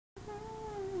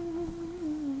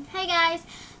Hey guys,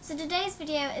 so today's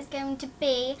video is going to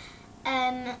be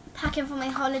packing for my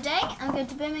holiday. I'm going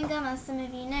to Birmingham, as some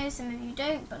of you know, some of you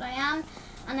don't, but I am.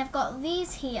 And I've got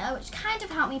these here, which kind of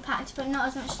helped me pack, but not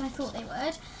as much as I thought they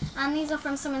would. And these are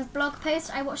from someone's blog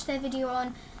post. I watched their video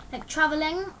on like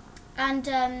travelling, and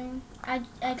I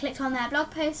clicked on their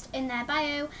blog post in their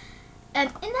bio. Why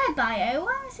am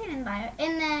I saying in bio?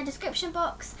 In their description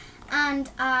box,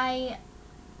 and I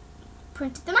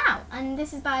printed them out. And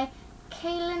this is by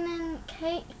Kaylin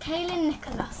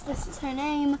Nicholas. This is her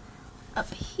name up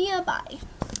here by,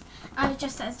 and it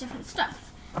just says different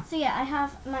stuff. So yeah, I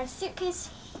have my suitcase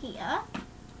here,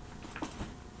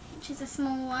 which is a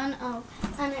small one. Oh,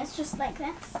 and it's just like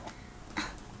this.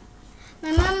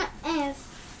 My mum is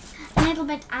a little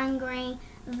bit angry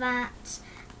that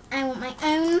I want my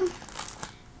own,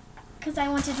 because I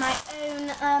wanted my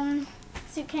own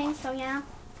suitcase, so yeah.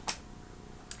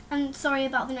 And sorry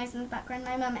about the noise in the background,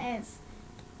 my mum is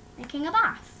making a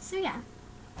bath, so yeah.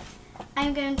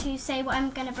 I'm going to say what I'm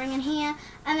going to bring in here,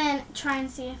 and then try and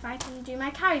see if I can do my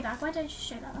carry bag. Why don't you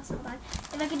show that? That's not bad.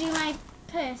 If I could do my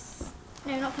purse.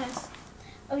 No, not purse.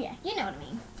 Oh yeah, you know what I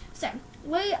mean. So,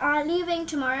 we are leaving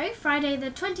tomorrow, Friday the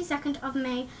 22nd of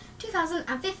May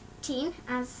 2015,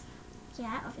 as,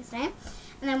 yeah, obviously.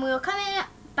 And then we're coming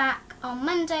back on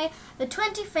Monday, the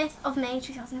 25th of May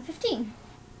 2015.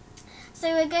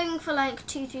 So we're going for like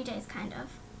 2-3 days, kind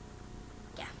of.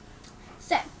 Yeah.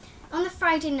 So, on the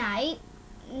Friday night,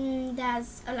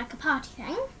 there's like a party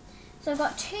thing. So I've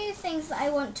got two things that I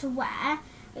want to wear,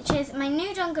 which is my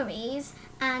new dungarees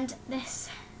and this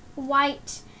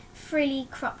white frilly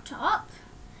crop top.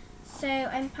 So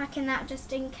I'm packing that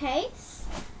just in case.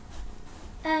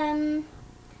 And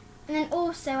then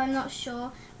also, I'm not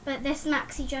sure, but this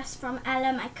maxi dress from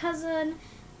Ella, my cousin.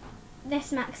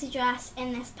 This maxi dress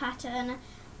in this pattern.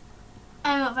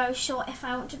 I'm not very sure if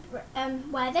I want to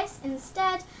wear this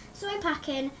instead, so I'm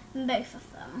packing both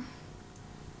of them.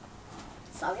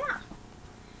 So yeah.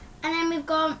 And then we've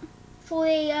got for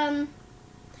the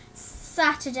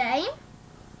Saturday,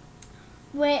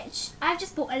 which I've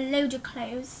just bought a load of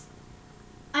clothes.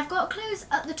 I've got clothes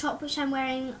at the top which I'm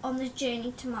wearing on the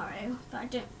journey tomorrow, but I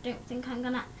don't think I'm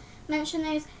gonna mention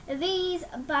those. These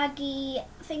baggy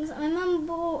things that my mum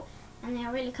bought, and they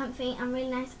are really comfy and really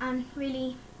nice and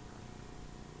really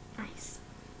nice.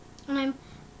 And I'm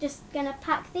just gonna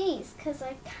pack these because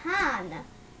I can.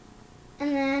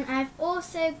 And then I've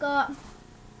also got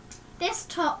this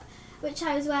top which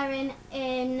I was wearing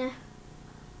in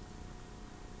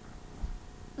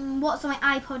what's on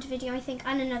my iPod video, I think,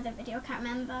 and another video, I can't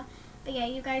remember. But yeah,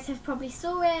 you guys have probably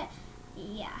saw it.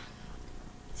 Yeah.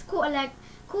 It's quarter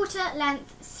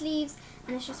length sleeves,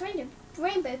 and it's just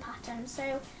rainbow pattern,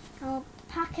 so I'll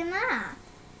pack in that.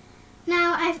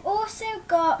 Now I've also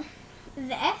got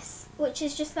this, which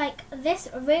is just like this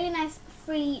really nice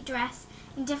frilly dress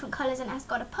in different colours, and it's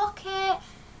got a pocket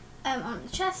on the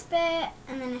chest bit,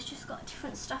 and then it's just got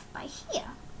different stuff by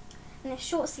here. And it's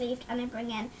short sleeved, and I bring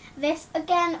in this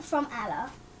again from Ella.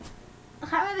 I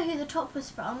can't remember who the top was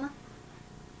from.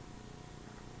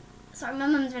 Sorry, my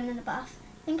mum's running the bath.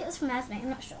 I think it was from Esme, I'm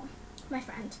not sure. My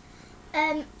friend.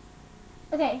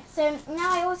 Okay, so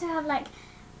now I also have like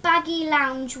baggy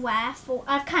loungewear for,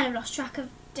 I've kind of lost track of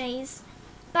days.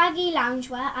 Baggy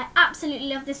loungewear. I absolutely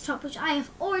love this top, which I have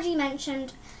already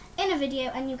mentioned in a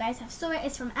video, and you guys have saw it.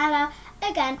 It's from Ella.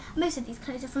 Again, most of these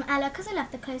clothes are from Ella because I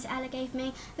love the clothes that Ella gave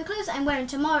me. The clothes that I'm wearing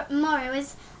tomorrow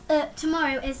is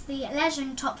the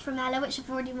legend top from Ella, which I've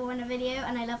already worn in a video,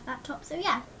 and I love that top. So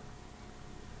yeah.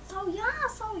 So yeah.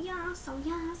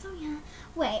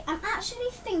 Wait, I'm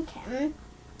actually thinking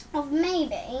of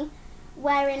maybe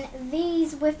wearing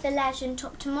these with the legend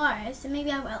top tomorrow, so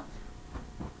maybe I will.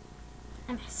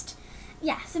 I missed.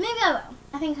 Yeah, so maybe I will.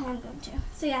 I think I am going to.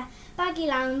 So yeah, baggy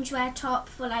loungewear top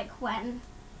for like when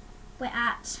we're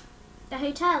at the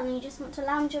hotel and you just want to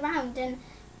lounge around in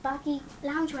baggy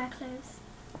loungewear clothes.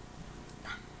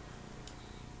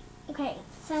 Okay,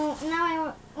 so now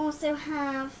I also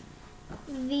have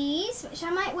these, which I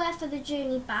might wear for the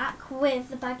journey back with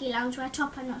the baggy loungewear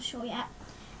top, I'm not sure yet.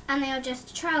 And they are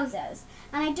just trousers.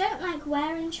 And I don't like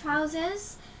wearing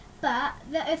trousers, but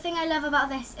the thing I love about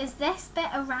this is this bit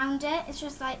around it. It's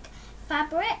just like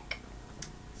fabric.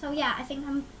 So yeah, I think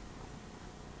I'm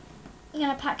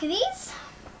gonna pack these.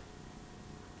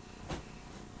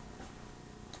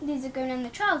 These are going in the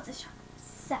trousers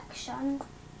section,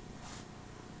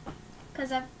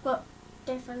 because I've got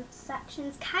different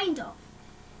sections, kind of.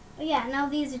 But yeah, now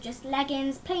these are just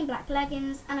leggings, plain black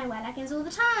leggings, and I wear leggings all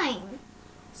the time.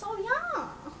 So yeah,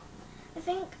 I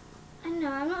think, I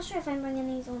know, I'm not sure if I'm bringing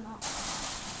these or not.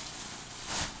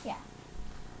 Yeah.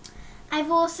 I've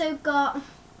also got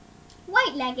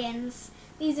white leggings.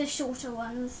 These are shorter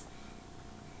ones.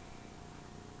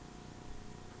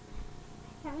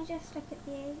 Let me just look at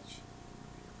the age.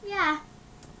 Yeah.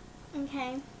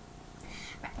 Okay.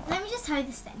 Right, let me just tell you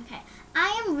this thing, okay?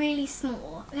 I am really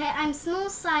small, okay? I'm small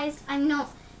sized, I'm not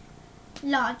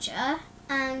larger,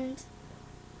 and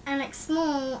I'm like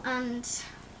small and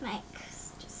like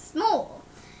just small.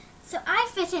 So I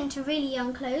fit into really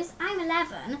young clothes. I'm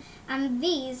 11 and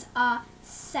these are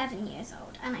 7 years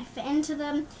old and I fit into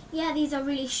them. Yeah, these are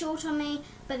really short on me,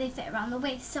 but they fit around the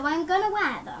waist. So I'm gonna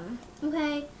wear them,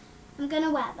 okay? I'm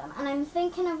gonna wear them, and I'm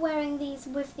thinking of wearing these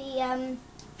with the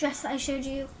dress that I showed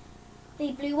you,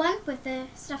 the blue one with the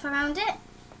stuff around it.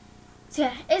 So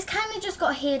yeah, it's kind of just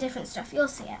got here different stuff. You'll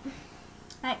see it.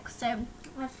 Like so,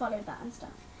 I followed that and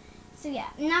stuff. So yeah,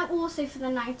 now also for the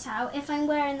night out, if I'm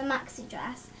wearing the maxi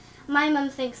dress, my mum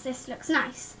thinks this looks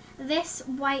nice. This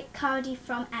white cardi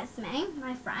from Esme,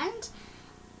 my friend,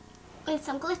 with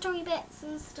some glittery bits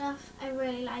and stuff. I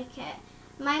really like it.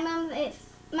 My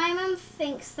mum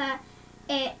thinks that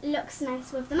it looks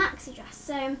nice with the maxi dress,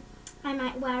 so I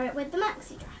might wear it with the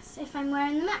maxi dress if I'm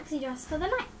wearing the maxi dress for the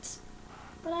night.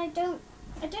 But I don't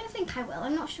think I will.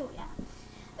 I'm not sure yet.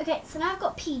 Okay, so now I've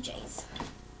got PJs,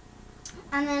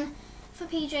 and then for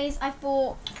PJs I've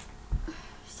bought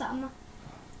some.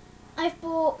 I've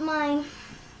bought my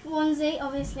onesie,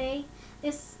 obviously.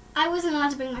 This I wasn't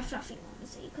allowed to bring my fluffy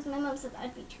onesie because my mum said that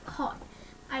I'd be too hot.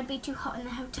 I'd be too hot in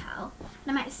the hotel,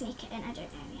 and I might sneak it in. I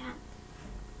don't know yet.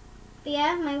 But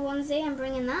yeah, my onesie, I'm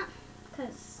bringing that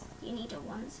because you need a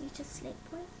onesie to sleep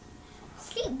with.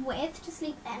 To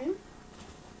sleep in.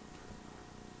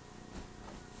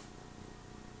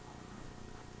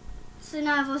 So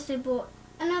now I've also bought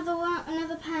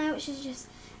another pair, which is just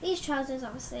these trousers.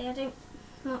 Obviously, I'm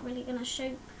not really going to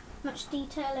show much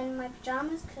detail in my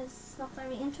pajamas because it's not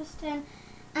very interesting.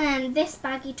 And then this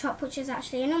baggy top, which is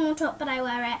actually a normal top, but I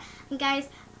wear it. And guys,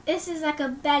 this is like a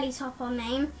belly top on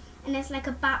me, and it's like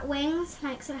a bat wings,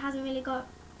 like, so it hasn't really got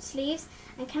sleeves.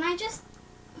 And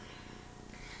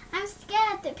I'm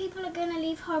scared that people are going to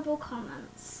leave horrible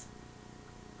comments.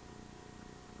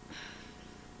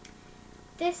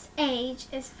 This age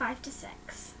is 5 to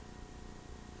 6,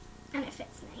 and it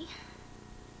fits me.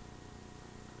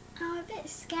 I'm a bit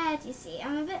scared, you see.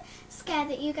 I'm a bit scared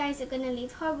that you guys are going to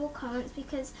leave horrible comments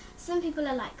because some people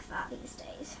are like that these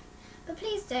days. But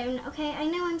please don't, okay? I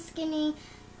know I'm skinny,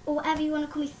 or whatever you want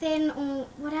to call me, thin, or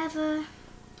whatever.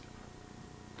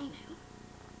 I know.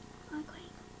 I'm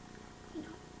quite,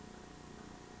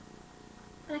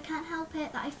 But I can't help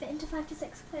it that I fit into 5 to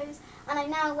 6 clothes, and I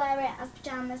now wear it as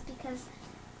pyjamas because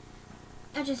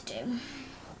I just do.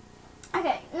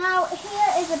 Okay, now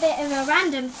here is a bit of a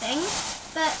random thing,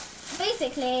 but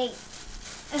basically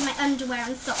there's my underwear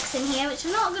and socks in here, which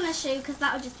I'm not going to show because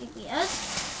that would just be weird.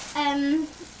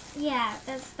 Yeah,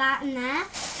 there's that in there.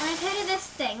 And I told you this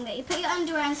thing, that you put your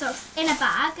underwear and socks in a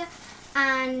bag,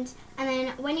 and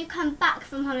then when you come back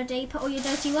from holiday, you put all your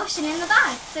dirty washing in the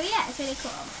bag. So yeah, it's really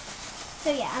cool.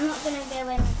 So yeah, I'm not going to go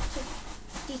into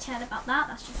detail about that.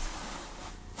 That's just,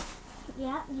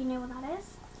 yeah, you know what that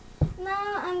is.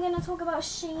 Now I'm going to talk about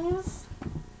shoes.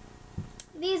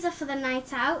 These are for the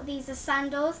night out. These are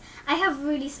sandals. I have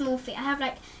really small feet. I have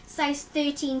like size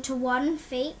 13 to 1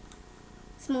 feet.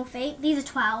 Small feet. These are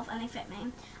 12 and they fit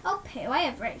me. Oh poo, I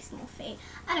have really small feet.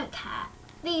 I don't care.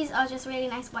 These are just really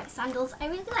nice white sandals I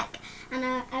really like. And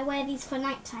I wear these for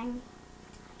night time.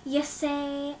 You see,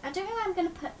 I don't know where I'm going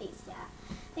to put these yet.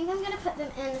 I think I'm going to put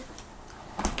them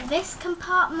in this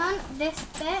compartment, this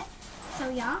bit. So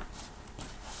yeah.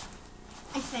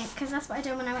 I think, because that's what I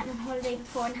did when I went on holiday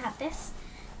before and had this.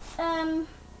 And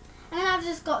then I've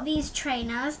just got these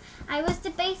trainers. I was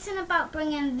debating about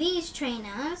bringing these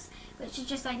trainers, which are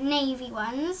just like navy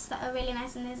ones that are really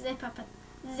nice and they zip up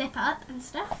and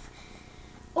stuff.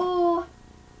 Or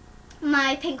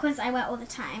my pink ones that I wear all the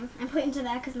time. I'm putting into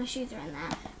there because my shoes are in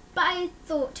there. But I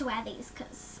thought to wear these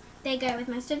because they go with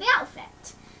most of the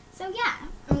outfit. So yeah,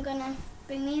 I'm going to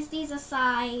bring these. These are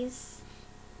size...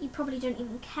 You probably don't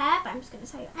even care, but I'm just going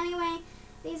to tell you anyway.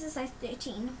 These are size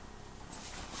 13.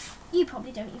 You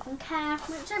probably don't even care,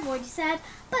 which I've already said,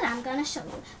 but I'm going to show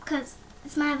you because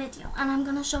it's my video and I'm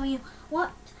going to show you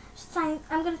what size,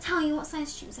 I'm going to tell you what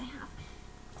size shoes I have.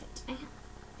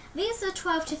 These are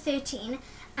 12 to 13,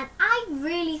 and I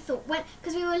really thought,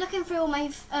 because we were looking through all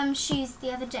my shoes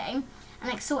the other day and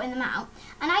like sorting them out,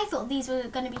 and I thought these were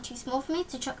going to be too small for me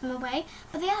to chuck them away,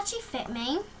 but they actually fit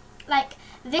me. Like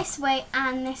this way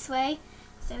and this way.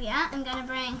 So yeah, I'm going to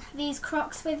bring these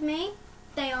Crocs with me.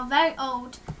 They are very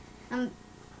old and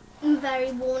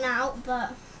very worn out,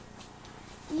 but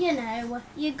you know,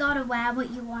 you gotta wear what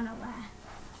you wanna wear.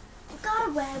 You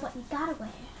gotta wear what you gotta wear.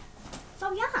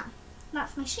 So yeah,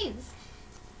 that's my shoes.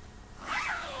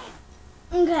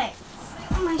 Okay,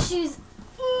 so my shoes,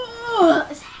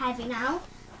 it's heavy now.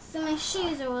 So my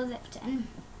shoes are all zipped in.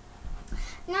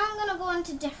 Now I'm gonna go on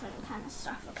to different kind of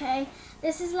stuff, okay?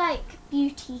 This is like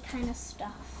beauty kind of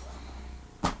stuff.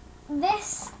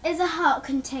 This is a heart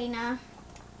container,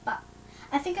 but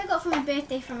I think I got for my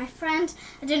birthday from my friend.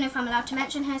 I don't know if I'm allowed to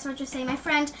mention her, so I'll just say my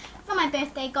friend for my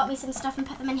birthday got me some stuff and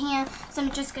put them in here. So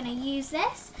I'm just gonna use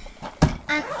this.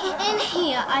 And in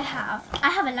here I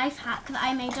have a life hack that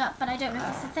I made up, but I don't know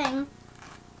if it's a thing.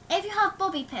 If you have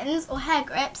bobby pins or hair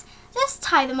grips, just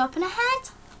tie them up in a hair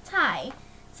tie.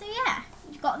 So yeah,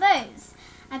 you've got those.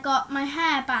 I got my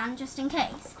hair band just in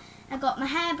case. I got my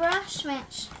hairbrush,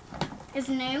 which is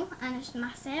new and it's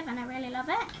massive and I really love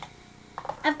it.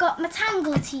 I've got my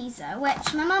tangle teaser,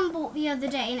 which my mum bought the other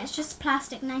day, and it's just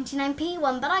plastic 99p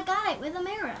one, but I got it with a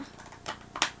mirror.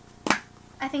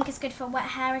 I think it's good for wet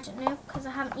hair, I don't know, because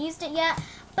I haven't used it yet,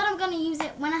 but I'm going to use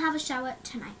it when I have a shower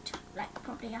tonight, like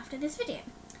probably after this video.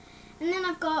 And then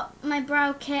I've got my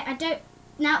brow kit.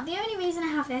 Now the only reason I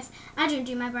have this, I don't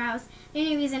do my brows. The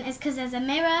only reason is because there's a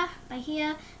mirror by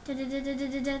here. There's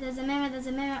a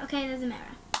mirror, okay, there's a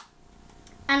mirror.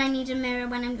 And I need a mirror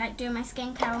when I'm like doing my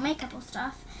skincare or makeup or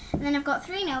stuff. And then I've got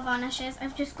 3 nail varnishes.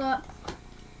 I've just got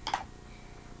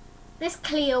this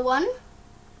clear one.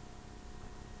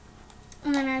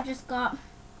 And then I've just got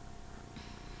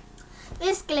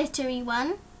this glittery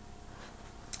one.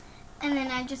 And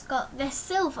then I just got this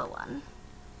silver one.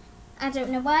 I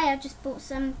don't know why, I just bought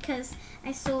some because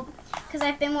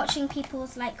I've been watching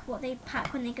people's like what they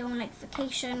pack when they go on like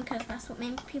vacation, because that's what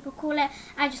many people call it.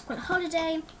 I just call it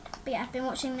holiday. But yeah, I've been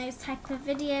watching those type of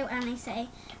video and they say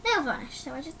nail varnish,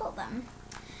 so I just bought them.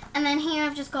 And then here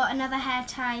I've just got another hair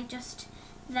tie just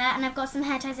there, and I've got some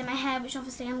hair ties in my hair, which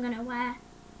obviously I'm going to wear.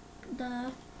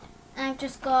 And I've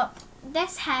just got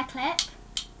this hair clip,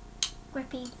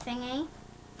 grippy thingy.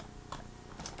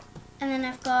 And then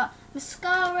I've got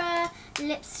mascara,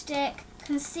 lipstick,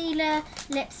 concealer,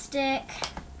 lipstick,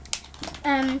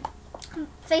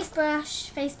 face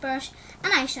brush,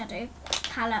 and eyeshadow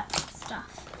palette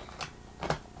stuff.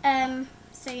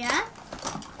 So yeah,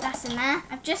 that's in there.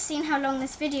 I've just seen how long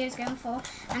this video is going for,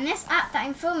 and this app that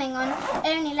I'm filming on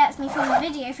only lets me film a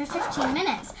video for 15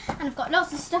 minutes, and I've got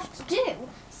lots of stuff to do,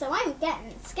 so I'm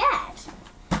getting scared.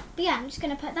 But yeah, I'm just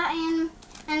going to put that in.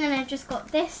 And then I've just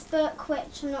got this book,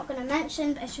 which I'm not going to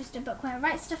mention, but it's just a book where I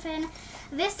write stuff in.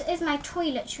 This is my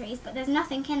toiletries, but there's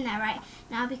nothing in there right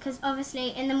now because obviously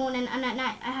in the morning and at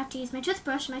night I have to use my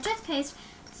toothbrush and my toothpaste.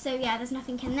 So yeah, there's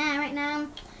nothing in there right now.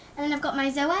 And then I've got my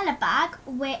Zoella bag,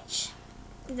 which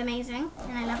is amazing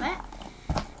and I love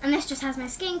it. And this just has my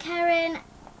skincare in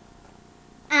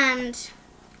and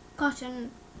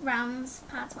cotton rounds,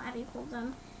 pads, whatever you call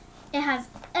them. It has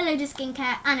a load of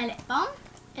skincare and a lip balm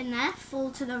in there,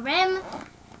 full to the rim.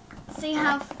 See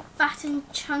how fat and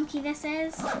chunky this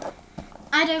is?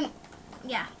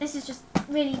 This is just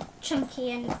really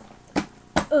chunky and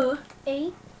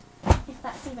if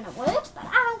that's even a word, but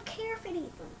I don't care if it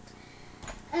isn't.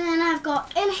 And then I've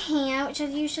got in here, which I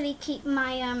usually keep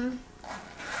my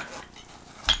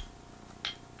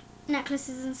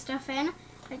necklaces and stuff in,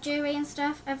 like jewelry and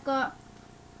stuff. I've got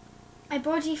my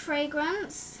body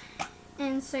fragrance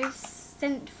in So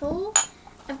Scentful.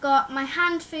 I've got my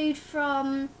hand food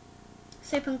from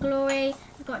Soap and Glory.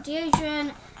 I've got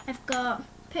deodorant. I've got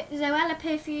Zoella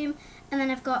perfume, and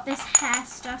then I've got this hair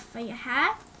stuff for your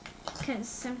hair, because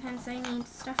sometimes I need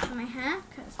stuff for my hair,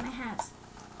 because my hair's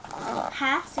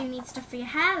hair, so you need stuff for your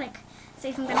hair, like say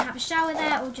if I'm going to have a shower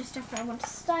there, or just if I want to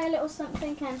style it or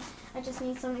something, and I just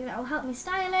need something that will help me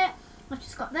style it. I've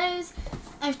just got those.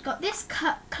 I've got this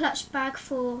clutch bag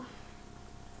for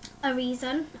a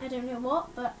reason, I don't know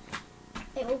what, but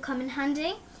it will come in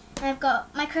handy. And I've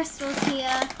got my crystals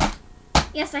here.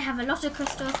 Yes, I have a lot of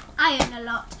crystals. I own a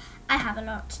lot. I have a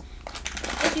lot.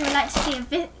 If you would like to see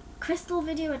a crystal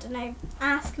video, I don't know,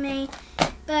 ask me.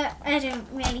 But I don't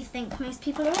really think most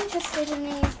people are interested in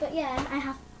these. But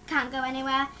yeah, can't go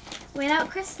anywhere without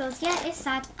crystals. Yeah, it's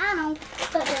sad, I know,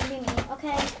 but don't be me,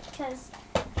 okay? Because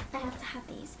I have to have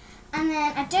these. And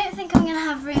then I don't think I'm going to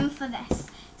have room for this.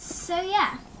 So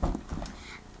yeah.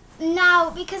 Now,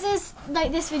 because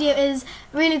this video is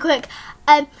really quick,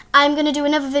 I'm going to do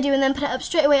another video and then put it up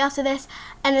straight away after this,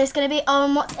 and it's going to be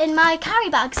on what's in my carry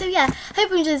bag. So yeah,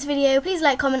 hope you enjoyed this video. Please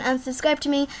like, comment and subscribe to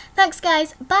me. Thanks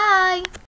guys, bye!